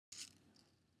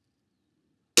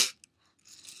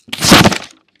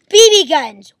BB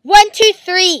guns. 1, 2,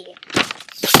 3.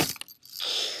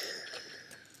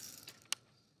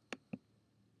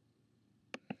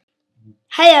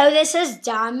 Hello, this is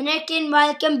Dominic, and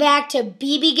welcome back to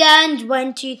BB Guns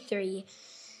 1, 2, 3.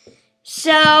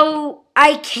 So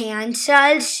I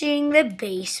canceled seeing the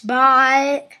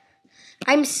baseball.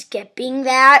 I'm skipping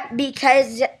that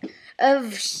because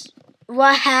of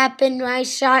what happened when I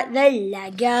shot the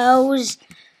Legos.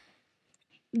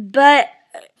 But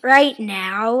right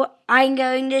now, I'm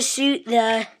going to shoot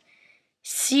the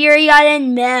cereal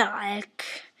and milk.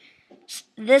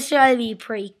 This will be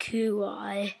pretty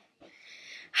cool.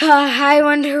 I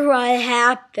wonder what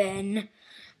happened.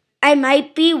 I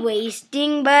might be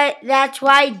wasting, but that's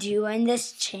what I do on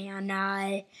this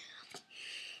channel.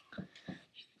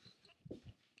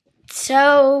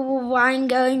 So what I'm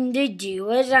going to do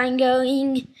is I'm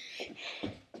going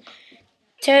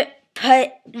to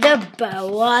put the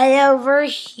bowl over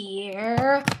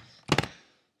here.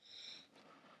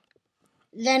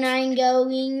 Then I'm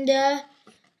going to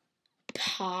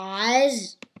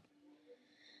pause.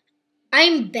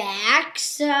 I'm back,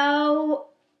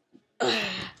 so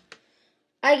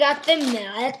I got the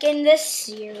milk and the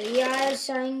cereal,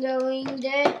 so I'm going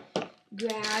to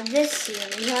grab the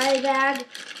cereal bag.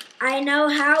 I know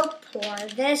how to pour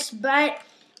this, but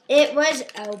it was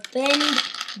opened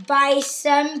by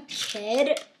some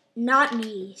kid, not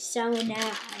me, someone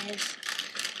else.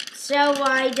 So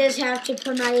I just have to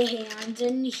put my hands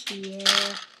in here.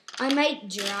 I might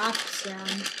drop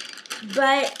some,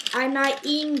 but I'm not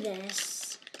eating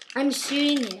this. I'm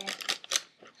shooting it.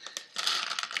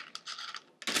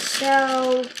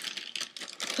 So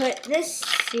put this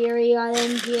cereal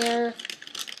in here.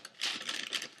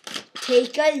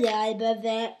 Take a little of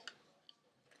it.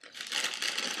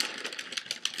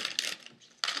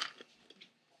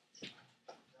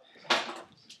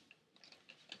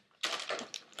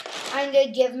 I'm going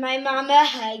to give my mom a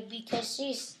hug because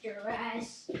she's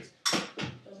stressed.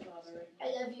 I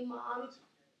love you, Mom.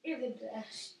 You're the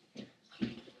best.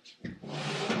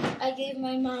 I gave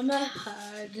my mom a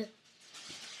hug.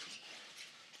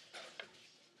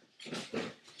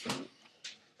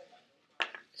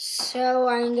 So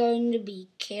I'm going to be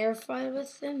careful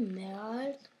with the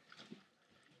milk.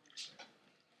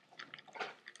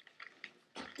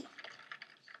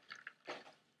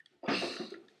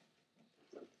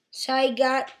 So I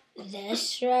got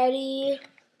this ready.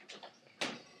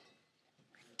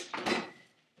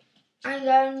 I'm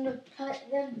going to put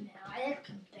the milk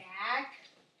back.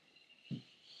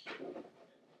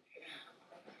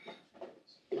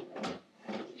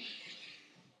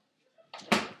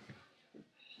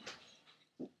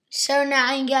 So now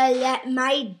I'm going to let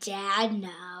my dad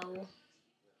know.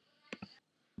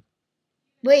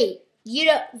 Wait,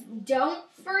 you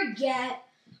don't forget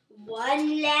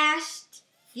one last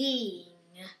thing.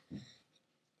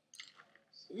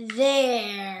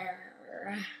 There.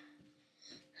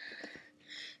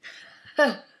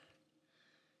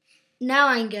 Now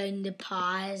I'm going to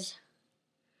pause.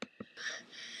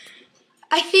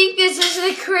 I think this is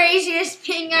the craziest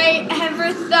thing I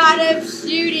ever thought of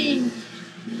shooting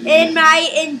in my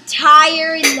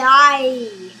entire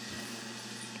life.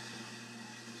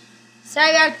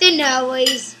 Sorry about the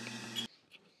noise.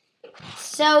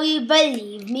 So if you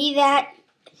believe me that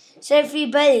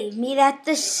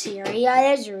the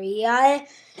cereal is real,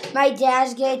 my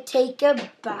dad's gonna take a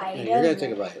bite. Yeah, you're gonna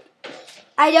take a bite.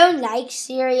 I don't like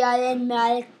cereal and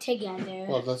milk together.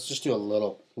 Well, let's just do a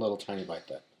little tiny bite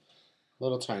then.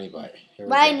 Little tiny bite.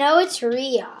 But I know it's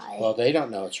real. Well, they don't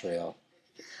know it's real.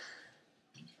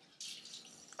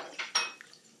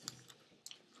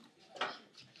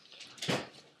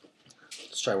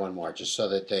 Let's try one more, just so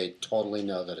that they totally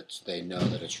know that it's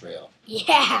real.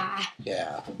 Yeah.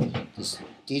 Yeah. This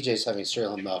DJ's having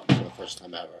cereal and milk for the first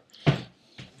time ever.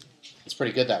 It's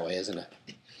pretty good that way, isn't it?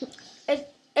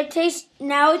 It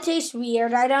tastes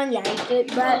weird. I don't like it,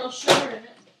 but A little sugar in it.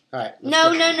 All right.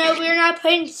 No, we're not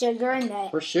putting sugar in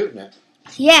it. We're shooting it.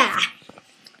 Yeah.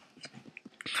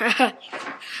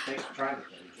 Thanks for trying it,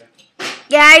 DJ.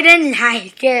 Yeah, I didn't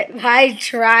like it, but I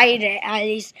tried it at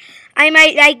least. I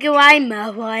might like it when I'm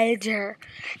older.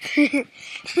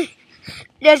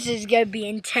 This is gonna be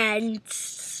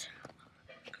intense.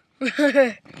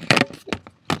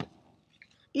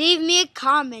 Leave me a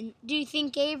comment. Do you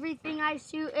think everything I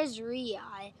shoot is real?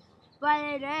 But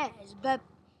it is. But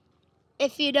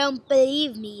if you don't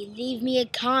believe me, leave me a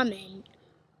comment.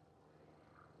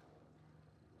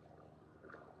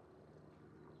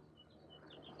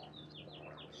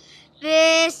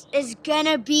 This is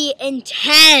gonna be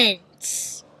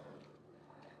intense.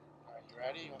 All right, you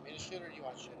ready? You want me to shoot or do you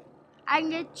want to shoot I'm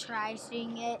gonna try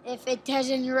seeing it if it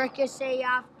doesn't ricochet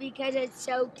off because it's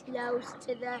so close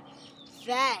to the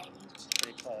vent.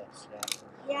 Pretty close, yeah.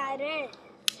 Yeah, it is.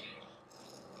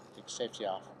 Take safety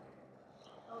off.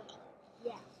 Oh,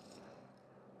 yeah.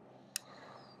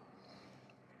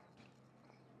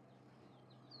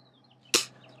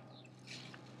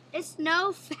 It's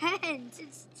no fence.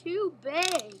 It's too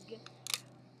big.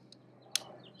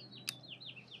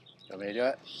 You want me to do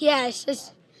it? Yeah, it's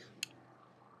just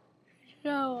so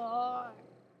hard.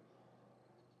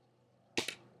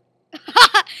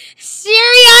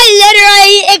 Syria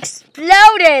literally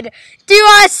exploded. Do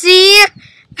I see?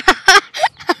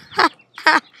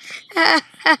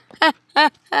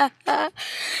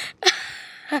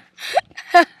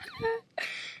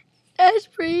 That's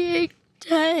pretty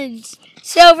intense.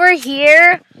 So over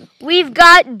here, we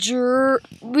got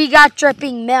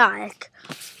dripping milk.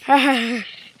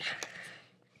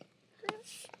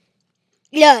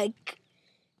 Look.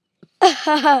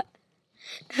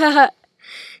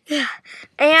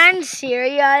 And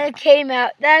cereal came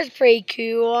out. That's pretty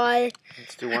cool.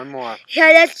 Let's do one more.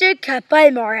 Yeah, let's do a couple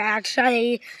more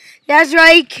actually. That's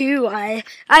really cool. I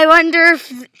wonder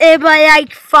if it might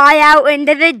like fly out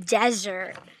into the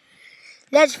desert.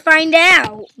 Let's find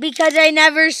out because I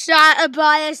never saw a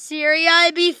buy a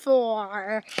cereal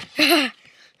before.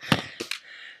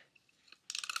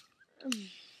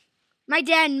 My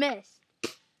dad missed.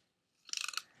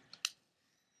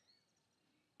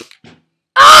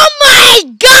 Oh my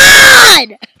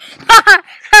God!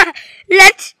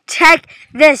 Let's check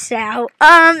this out.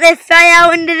 It fell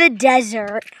out into the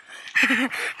desert.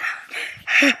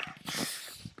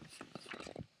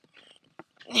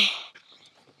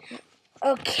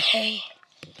 Okay.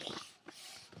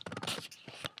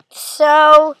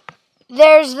 So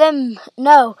there's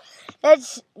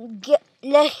let's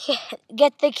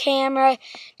get the camera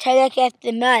to look at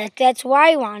the milk. That's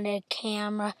why I wanted a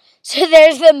camera. So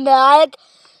there's the milk,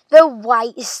 the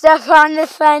white stuff on the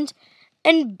fence,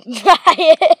 and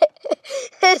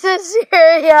it's a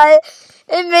cereal.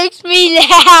 It makes me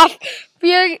laugh.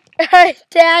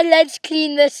 Dad, let's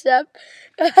clean this up.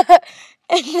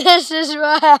 And this is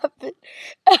what happened.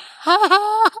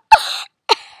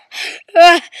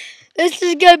 This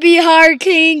is gonna be hard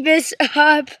cleaning this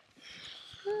up.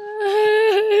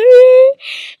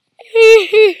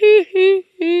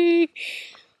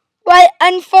 But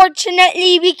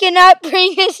unfortunately, we cannot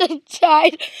bring this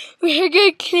inside. We're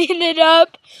gonna clean it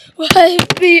up. We'll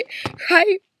be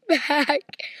right back.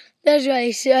 That's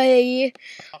really silly.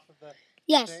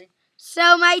 Yes.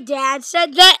 So my dad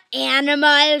said the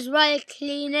animals will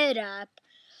clean it up.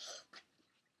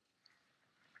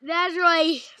 That's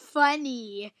really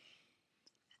funny.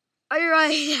 I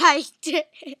really liked it.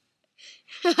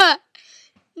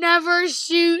 Never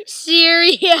shoot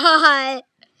cereal.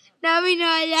 Now we know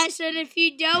a lesson. If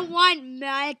you don't want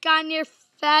milk on your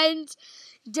fence,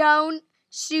 don't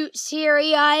shoot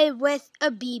cereal with a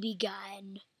BB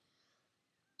gun.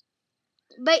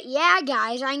 But yeah,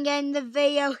 guys, I'm getting the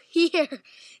video here.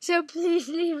 So please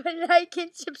leave a like and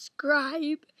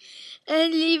subscribe.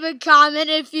 And leave a comment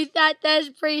if you thought that was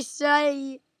pretty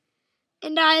silly.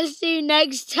 And I'll see you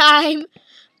next time.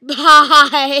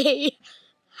 Bye.